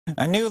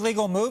A new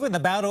legal move in the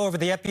battle over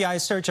the FBI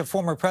search of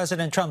former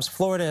President Trump's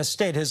Florida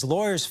estate. His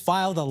lawyers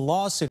filed a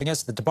lawsuit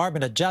against the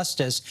Department of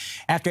Justice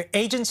after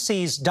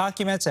agencies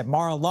documents at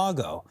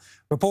Mar-a-Lago.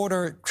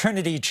 Reporter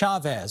Trinity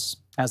Chavez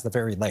has the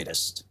very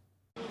latest.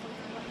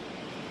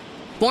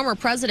 Former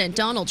President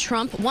Donald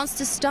Trump wants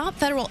to stop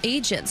federal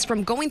agents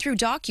from going through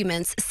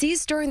documents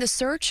seized during the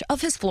search of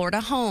his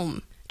Florida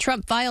home.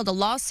 Trump filed a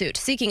lawsuit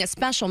seeking a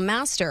special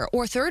master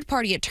or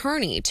third-party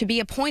attorney to be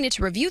appointed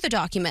to review the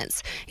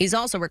documents. He's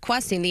also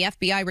requesting the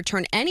FBI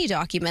return any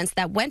documents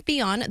that went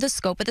beyond the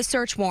scope of the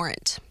search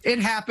warrant. It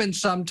happens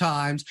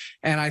sometimes,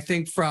 and I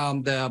think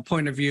from the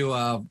point of view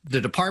of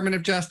the Department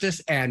of Justice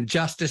and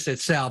justice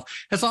itself,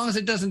 as long as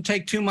it doesn't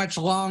take too much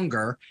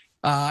longer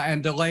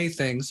and delay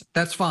things,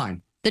 that's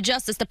fine. The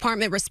Justice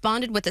Department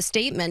responded with a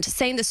statement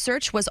saying the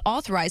search was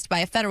authorized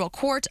by a federal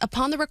court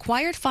upon the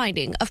required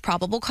finding of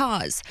probable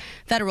cause.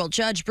 Federal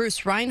Judge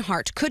Bruce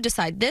Reinhart could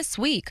decide this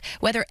week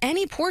whether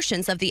any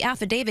portions of the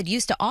affidavit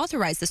used to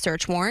authorize the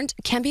search warrant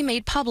can be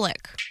made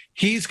public.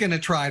 He's going to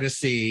try to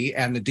see,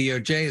 and the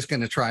DOJ is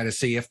going to try to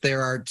see, if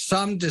there are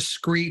some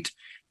discrete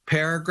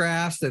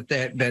paragraphs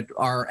that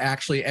are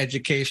actually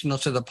educational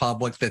to the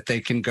public that they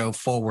can go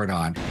forward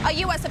on. A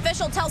U.S.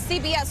 official tells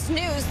CBS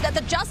News that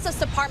the Justice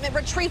Department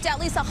retrieved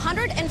at least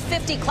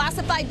 150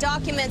 classified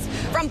documents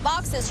from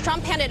boxes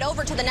Trump handed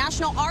over to the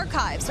National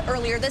Archives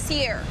earlier this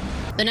year.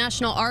 The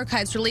National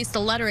Archives released a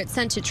letter it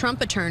sent to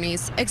Trump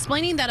attorneys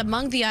explaining that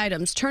among the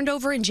items turned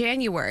over in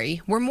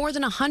January were more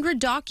than 100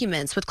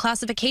 documents with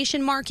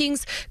classification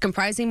markings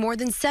comprising more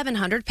than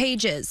 700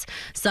 pages.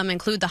 Some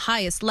include the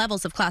highest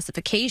levels of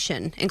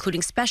classification,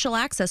 including special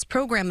access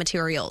program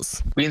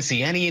materials. We didn't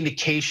see any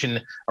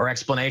indication or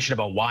explanation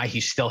about why he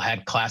still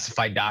had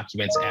classified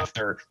documents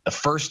after the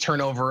first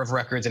turnover of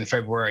records in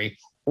February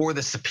or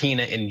the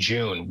subpoena in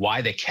June, why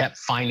they kept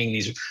finding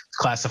these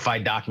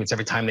classified documents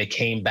every time they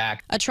came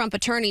back. A Trump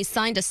attorney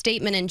signed a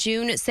statement in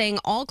June saying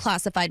all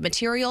classified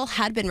material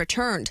had been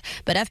returned,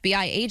 but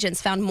FBI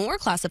agents found more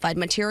classified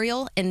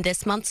material in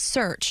this month's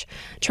search.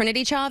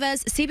 Trinity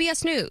Chavez,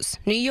 CBS News,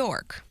 New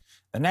York.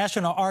 The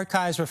National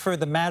Archives referred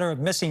the matter of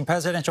missing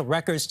presidential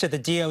records to the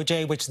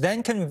DOJ, which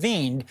then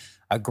convened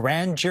a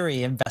grand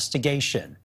jury investigation.